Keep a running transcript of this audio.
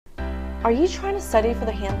Are you trying to study for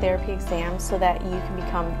the hand therapy exam so that you can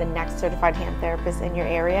become the next certified hand therapist in your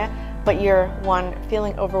area, but you're, one,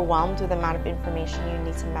 feeling overwhelmed with the amount of information you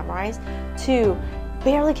need to memorize, two,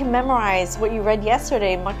 barely can memorize what you read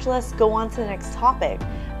yesterday, much less go on to the next topic?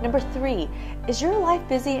 Number three, is your life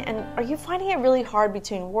busy and are you finding it really hard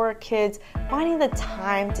between work, kids, finding the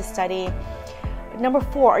time to study? Number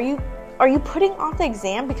four, are you putting off the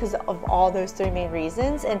exam because of all those three main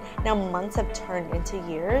reasons and now months have turned into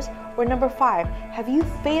years? Or number five, have you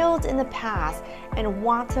failed in the past and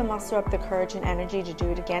want to muster up the courage and energy to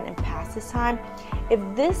do it again and pass this time? If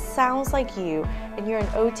this sounds like you and you're an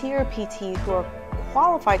OT or a PT who are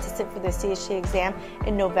qualified to sit for the CHT exam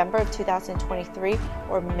in November of 2023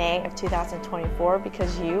 or May of 2024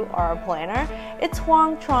 because you are a planner, it's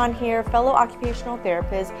Huang Tran here, fellow occupational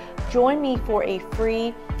therapist. Join me for a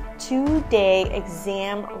free 2-day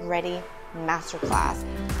exam ready masterclass.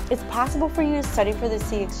 It's possible for you to study for the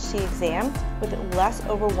CHT exam with less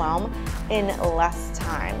overwhelm in less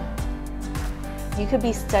time. You could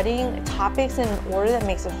be studying topics in an order that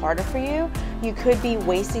makes it harder for you. You could be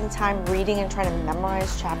wasting time reading and trying to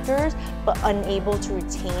memorize chapters, but unable to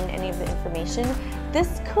retain any of the information.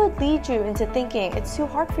 This could lead you into thinking it's too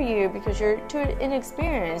hard for you because you're too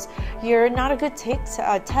inexperienced, you're not a good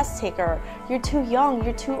test taker, you're too young,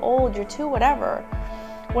 you're too old, you're too whatever.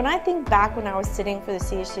 When I think back when I was sitting for the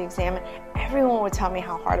CHT exam, everyone would tell me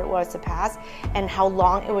how hard it was to pass and how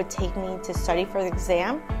long it would take me to study for the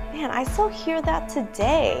exam. Man, I still hear that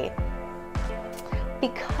today.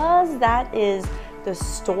 Because that is the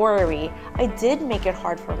story, I did make it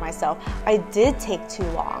hard for myself. I did take too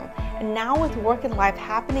long. And now with work and life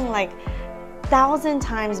happening like 1,000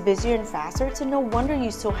 times busier and faster, it's no wonder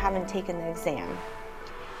you still haven't taken the exam.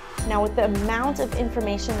 Now with the amount of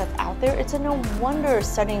information that's out there, it's no wonder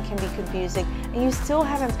studying can be confusing and you still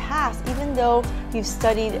haven't passed even though you've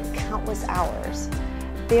studied countless hours.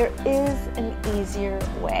 There is an easier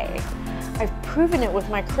way. I've proven it with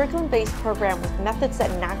my curriculum-based program with methods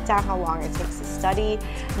that knock down how long it takes to study,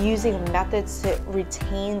 using methods to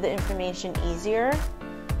retain the information easier.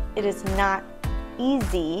 It is not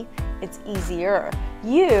easy, it's easier.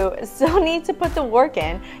 You still need to put the work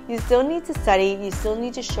in, you still need to study, you still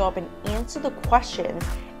need to show up and answer the questions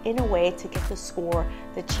in a way to get the score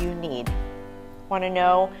that you need. Want to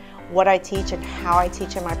know what I teach and how I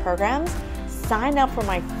teach in my programs? Sign up for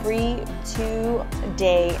my free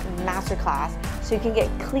 2-day masterclass so you can get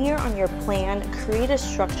clear on your plan, create a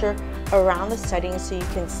structure around the studying so you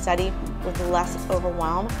can study with less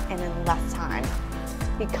overwhelm and in less time.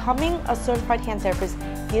 Becoming a certified hand therapist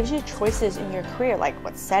gives you choices in your career, like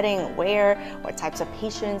what setting, where, what types of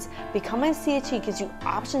patients. Becoming a CHT gives you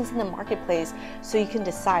options in the marketplace so you can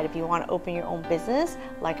decide if you want to open your own business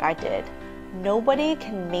like I did. Nobody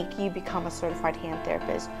can make you become a certified hand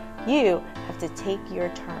therapist. You have to take your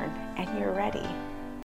turn and you're ready.